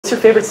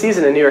What's your favorite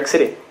season in New York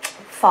City?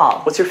 Fall.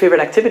 What's your favorite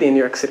activity in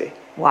New York City?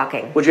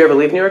 Walking. Would you ever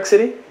leave New York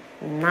City?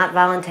 Not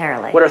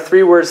voluntarily. What are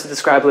 3 words to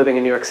describe living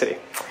in New York City?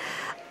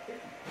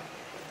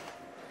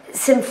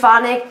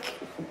 Symphonic,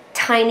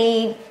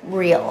 tiny,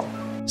 real.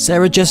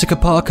 Sarah Jessica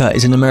Parker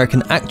is an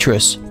American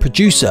actress,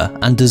 producer,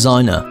 and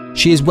designer.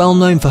 She is well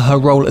known for her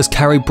role as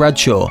Carrie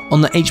Bradshaw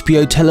on the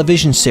HBO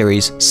television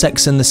series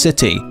Sex and the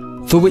City,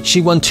 for which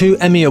she won 2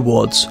 Emmy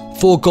Awards,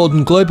 4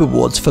 Golden Globe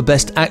Awards for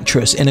Best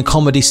Actress in a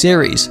Comedy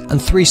Series,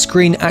 and 3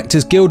 Screen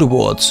Actors Guild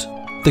Awards.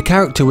 The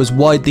character was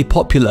widely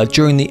popular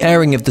during the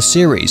airing of the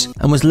series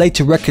and was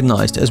later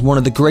recognized as one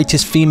of the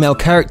greatest female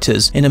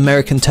characters in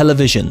American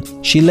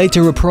television. She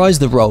later reprised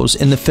the roles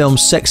in the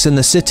films Sex and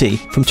the City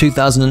from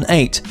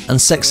 2008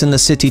 and Sex and the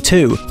City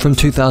 2 from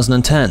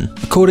 2010.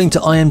 According to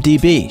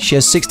IMDb, she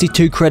has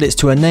 62 credits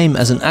to her name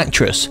as an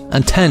actress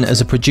and 10 as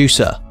a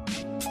producer.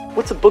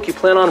 What's a book you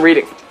plan on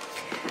reading?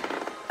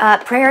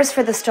 Prayers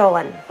for the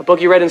Stolen. A book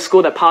you read in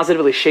school that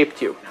positively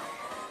shaped you?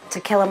 To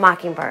Kill a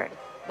Mockingbird.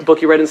 A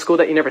book you read in school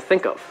that you never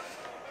think of?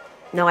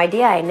 No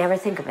idea, I never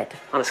think of it.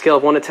 On a scale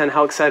of 1 to 10,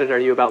 how excited are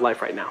you about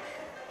life right now?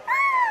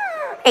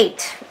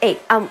 8.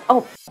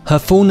 Her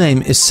full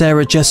name is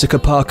Sarah Jessica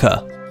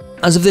Parker.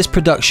 As of this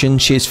production,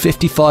 she is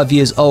 55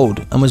 years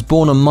old and was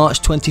born on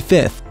March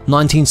 25th,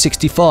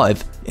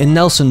 1965 in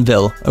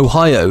Nelsonville,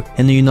 Ohio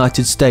in the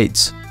United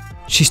States.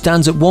 She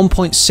stands at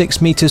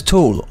 1.6 meters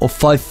tall or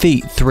 5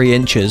 feet 3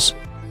 inches.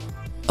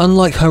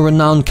 Unlike her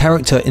renowned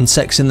character in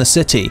Sex and the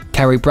City,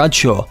 Carrie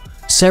Bradshaw,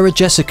 Sarah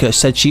Jessica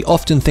said she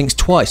often thinks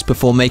twice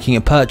before making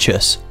a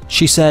purchase.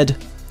 She said,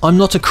 "I'm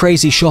not a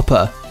crazy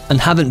shopper and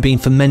haven't been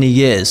for many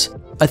years.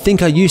 I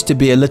think I used to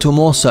be a little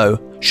more so.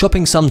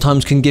 Shopping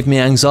sometimes can give me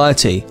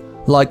anxiety.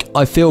 Like,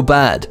 I feel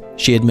bad,"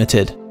 she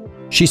admitted.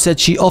 She said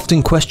she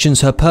often questions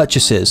her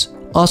purchases,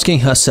 asking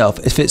herself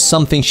if it's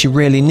something she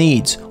really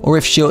needs or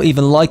if she'll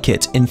even like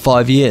it in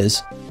 5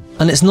 years.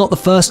 And it's not the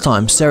first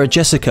time Sarah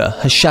Jessica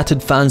has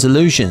shattered fans'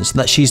 illusions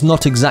that she's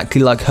not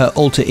exactly like her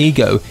alter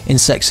ego in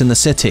Sex and the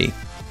City.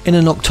 In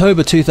an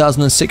October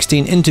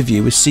 2016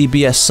 interview with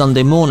CBS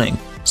Sunday Morning,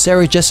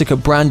 Sarah Jessica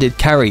branded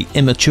Carrie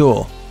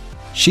immature.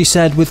 She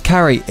said with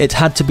Carrie it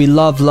had to be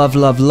love, love,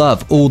 love,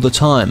 love all the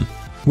time,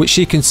 which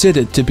she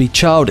considered to be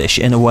childish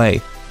in a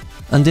way.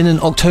 And in an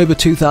October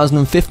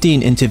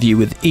 2015 interview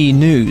with E!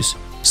 News,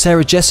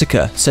 Sarah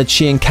Jessica said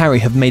she and Carrie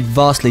have made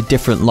vastly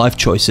different life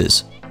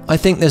choices. "I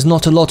think there's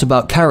not a lot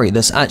about Carrie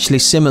that's actually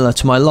similar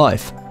to my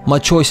life. My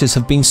choices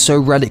have been so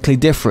radically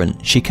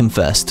different," she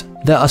confessed.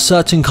 "There are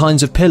certain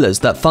kinds of pillars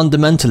that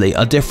fundamentally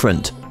are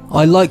different.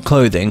 I like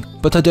clothing,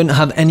 but I don't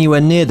have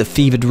anywhere near the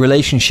fevered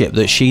relationship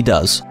that she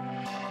does."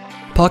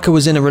 Parker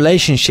was in a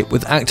relationship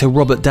with actor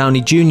Robert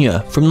Downey Jr.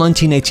 from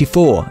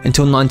 1984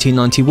 until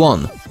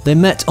 1991. They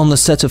met on the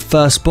set of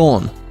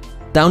Firstborn.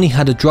 Downey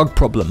had a drug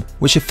problem,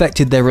 which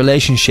affected their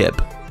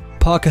relationship.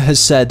 Parker has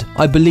said,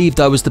 "I believed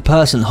I was the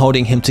person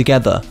holding him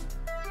together."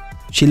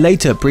 She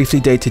later briefly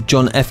dated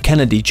John F.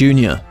 Kennedy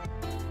Jr.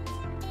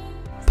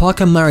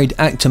 Parker married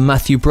actor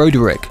Matthew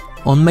Broderick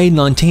on May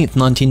 19,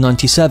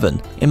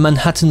 1997 in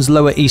Manhattan's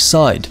Lower East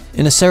Side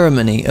in a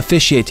ceremony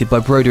officiated by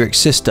Broderick's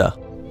sister.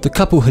 The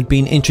couple had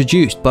been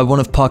introduced by one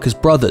of Parker's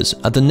brothers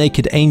at the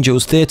Naked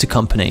Angels Theatre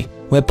Company,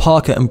 where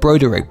Parker and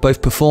Broderick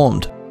both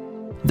performed.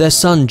 Their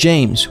son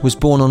James was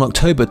born on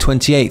October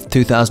 28,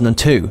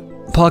 2002.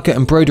 Parker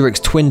and Broderick's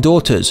twin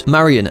daughters,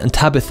 Marion and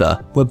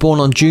Tabitha, were born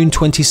on June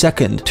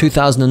 22,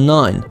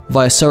 2009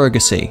 via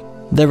surrogacy.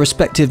 Their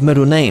respective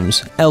middle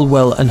names,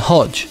 Elwell and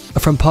Hodge, are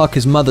from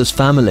Parker's mother's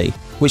family,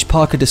 which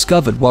Parker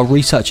discovered while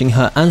researching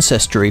her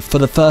ancestry for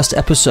the first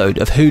episode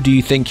of Who Do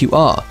You Think You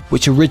Are,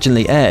 which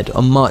originally aired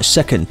on March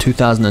 2,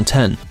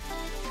 2010.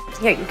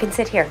 Here, you can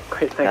sit here.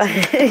 Great,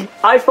 thanks.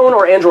 iPhone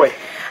or Android?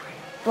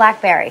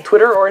 BlackBerry.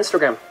 Twitter or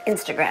Instagram?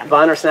 Instagram.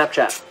 Vine or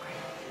Snapchat?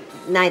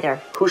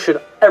 Neither. Who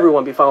should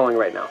everyone be following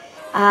right now?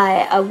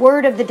 A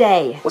word of the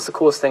day. What's the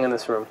coolest thing in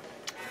this room?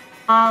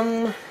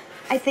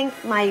 I think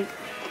my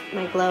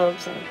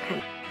globes are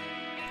kind of...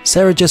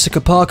 Sarah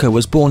Jessica Parker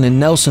was born in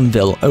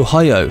Nelsonville,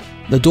 Ohio,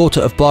 the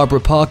daughter of Barbara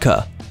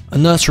Parker, a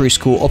nursery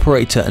school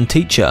operator and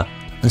teacher,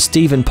 and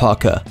Stephen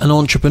Parker, an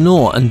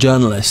entrepreneur and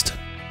journalist.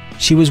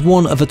 She was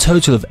one of a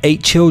total of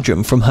 8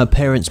 children from her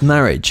parents'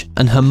 marriage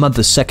and her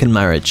mother's second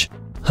marriage.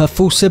 Her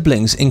full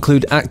siblings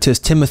include actors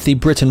Timothy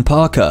Britton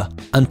Parker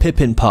and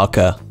Pippin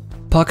Parker.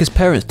 Parker's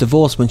parents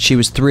divorced when she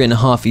was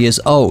 3.5 years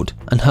old,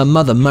 and her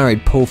mother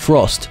married Paul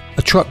Frost,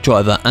 a truck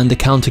driver and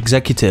account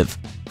executive.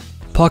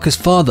 Parker's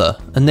father,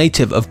 a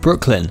native of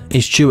Brooklyn,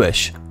 is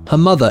Jewish. Her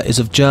mother is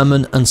of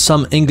German and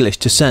some English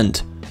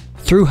descent.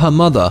 Through her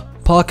mother,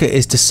 Parker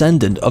is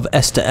descendant of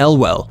Esther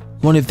Elwell,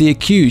 one of the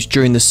accused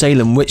during the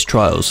Salem witch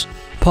trials.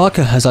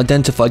 Parker has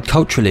identified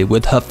culturally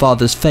with her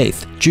father's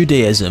faith,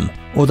 Judaism,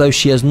 although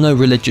she has no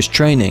religious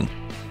training.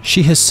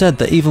 She has said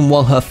that even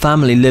while her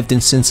family lived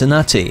in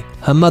Cincinnati,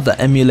 her mother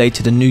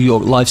emulated a New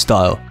York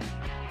lifestyle.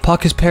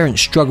 Parker's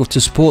parents struggled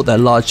to support their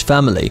large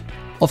family.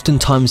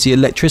 Oftentimes the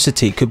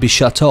electricity could be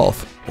shut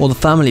off, or the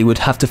family would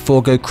have to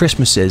forego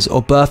Christmases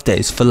or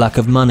birthdays for lack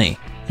of money.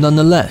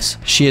 Nonetheless,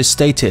 she has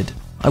stated,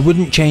 I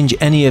wouldn't change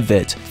any of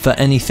it for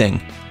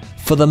anything.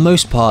 For the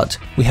most part,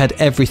 we had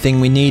everything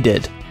we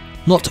needed.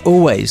 Not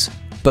always,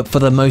 but for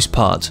the most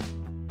part.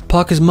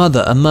 Parker's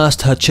mother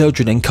immersed her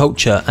children in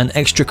culture and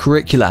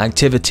extracurricular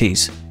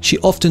activities. She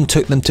often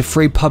took them to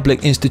free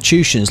public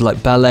institutions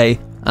like ballet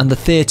and the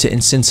theatre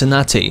in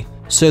Cincinnati,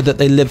 so that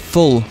they lived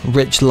full,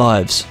 rich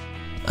lives.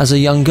 As a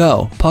young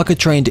girl, Parker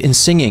trained in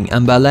singing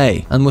and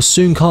ballet and was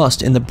soon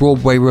cast in the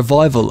Broadway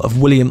revival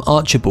of William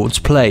Archibald's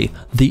play,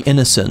 The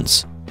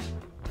Innocents.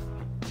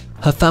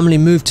 Her family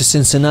moved to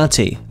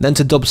Cincinnati, then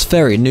to Dobbs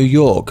Ferry, New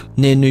York,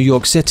 near New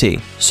York City,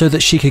 so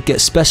that she could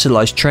get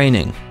specialized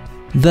training.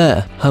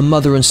 There, her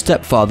mother and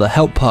stepfather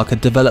helped Parker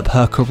develop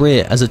her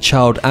career as a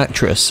child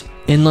actress.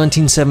 In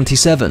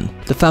 1977,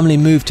 the family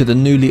moved to the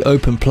newly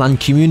opened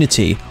planned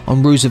community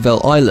on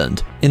Roosevelt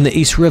Island in the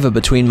East River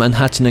between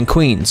Manhattan and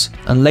Queens,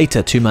 and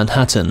later to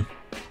Manhattan.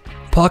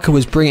 Parker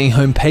was bringing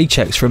home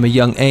paychecks from a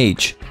young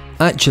age.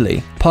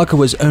 Actually, Parker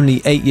was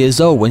only 8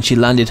 years old when she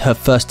landed her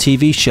first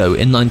TV show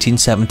in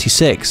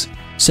 1976.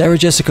 Sarah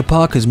Jessica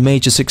Parker's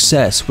major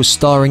success was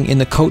starring in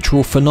the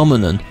cultural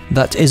phenomenon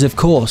that is, of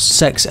course,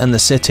 Sex and the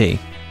City.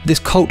 This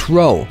cult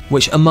role,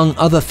 which among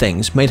other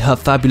things made her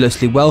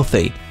fabulously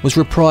wealthy, was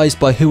reprised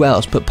by who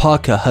else but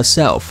Parker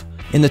herself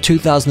in the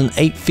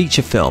 2008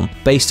 feature film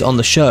based on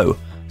the show,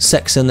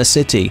 Sex and the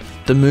City,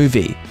 the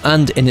movie,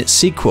 and in its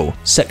sequel,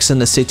 Sex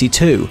and the City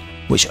 2,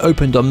 which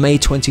opened on May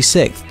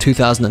 26,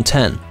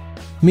 2010.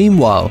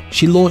 Meanwhile,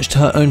 she launched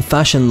her own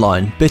fashion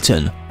line,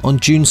 Bitten, on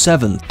June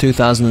 7,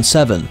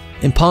 2007,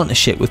 in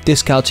partnership with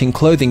discounting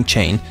clothing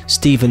chain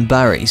Steve &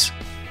 Barry's.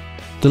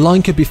 The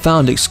line could be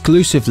found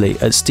exclusively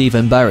at Steve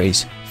 &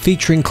 Barry's,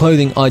 featuring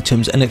clothing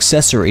items and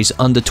accessories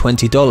under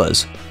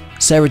 $20.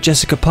 Sarah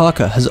Jessica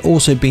Parker has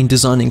also been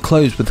designing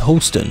clothes with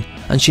Halston,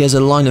 and she has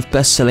a line of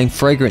best-selling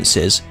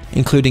fragrances,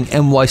 including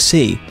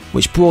NYC,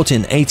 which brought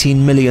in $18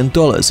 million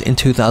in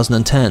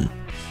 2010.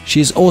 She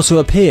has also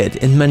appeared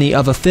in many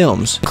other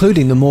films,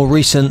 including the more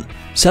recent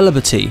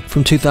Celebrity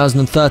from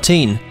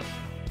 2013,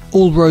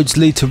 All Roads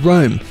Lead to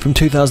Rome from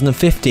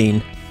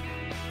 2015,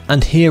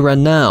 and Here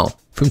and Now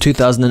from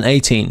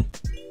 2018.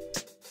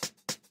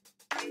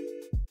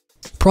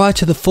 Prior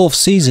to the 4th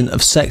season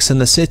of Sex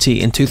and the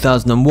City in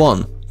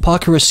 2001,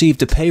 Parker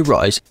received a pay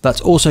rise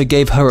that also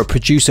gave her a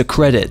producer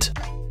credit.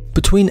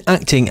 Between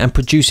acting and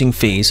producing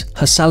fees,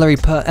 her salary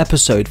per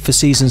episode for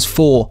seasons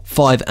 4,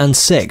 5 and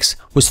 6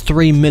 was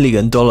 $3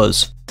 million.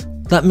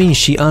 That means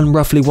she earned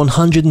roughly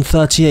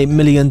 $138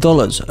 million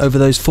over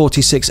those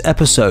 46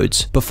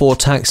 episodes before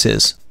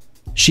taxes.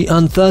 She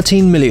earned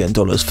 $13 million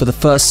for the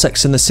first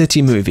Sex and the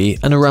City movie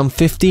and around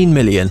 $15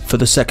 million for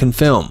the second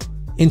film.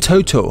 In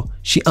total,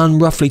 she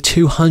earned roughly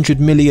 $200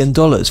 million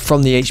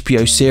from the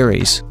HBO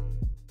series.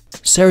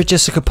 Sarah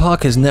Jessica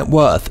Parker's net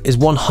worth is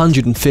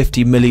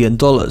 $150 million.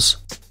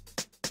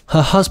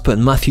 Her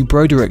husband Matthew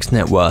Broderick's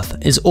net worth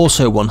is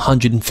also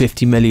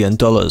 $150 million.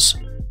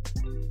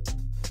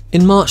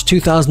 In March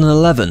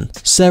 2011,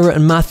 Sarah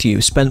and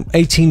Matthew spent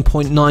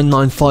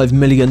 $18.995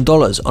 million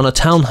on a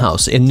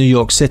townhouse in New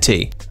York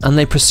City, and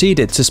they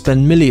proceeded to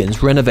spend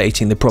millions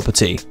renovating the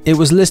property. It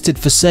was listed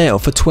for sale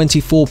for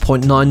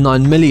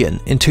 $24.99 million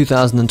in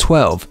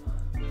 2012.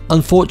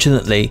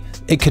 Unfortunately,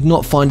 it could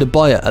not find a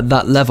buyer at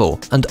that level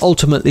and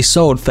ultimately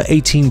sold for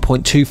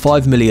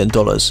 $18.25 million,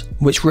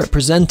 which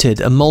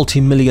represented a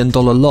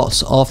multi-million-dollar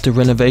loss after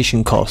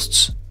renovation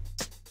costs.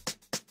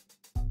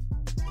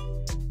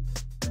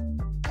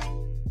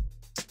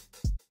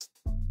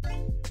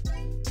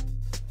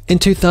 In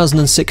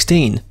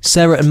 2016,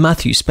 Sarah and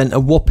Matthew spent a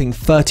whopping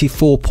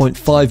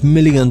 $34.5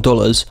 million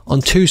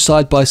on 2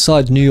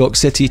 side-by-side New York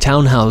City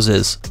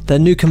townhouses. Their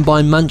new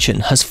combined mansion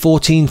has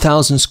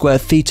 14,000 square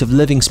feet of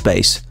living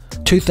space,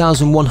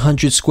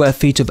 2,100 square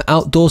feet of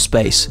outdoor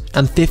space,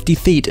 and 50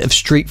 feet of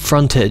street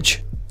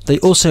frontage. They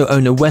also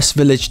own a West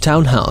Village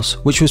townhouse,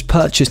 which was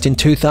purchased in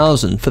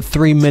 2000 for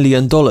 $3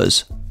 million,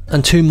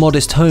 and 2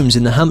 modest homes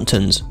in the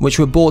Hamptons, which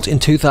were bought in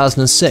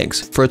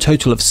 2006 for a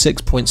total of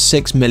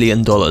 $6.6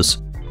 million.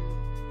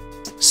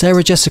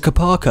 Sarah Jessica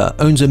Parker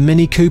owns a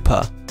Mini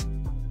Cooper.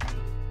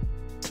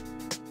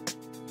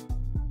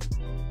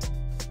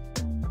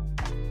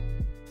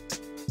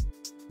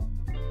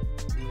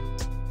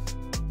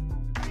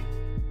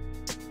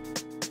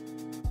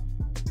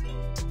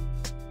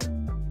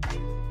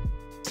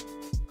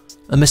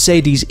 A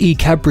Mercedes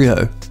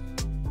E-Cabrio.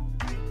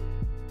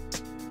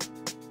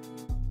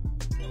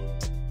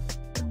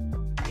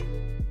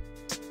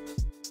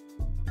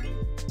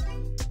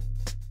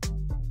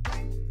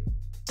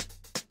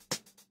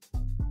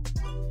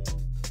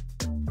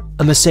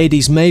 A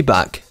Mercedes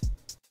Maybach.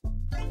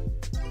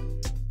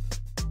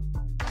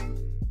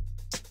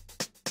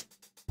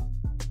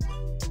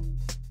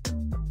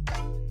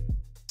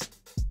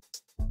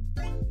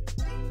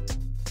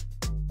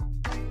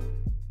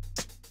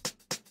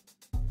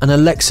 An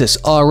Lexus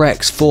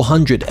RX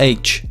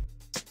 400h.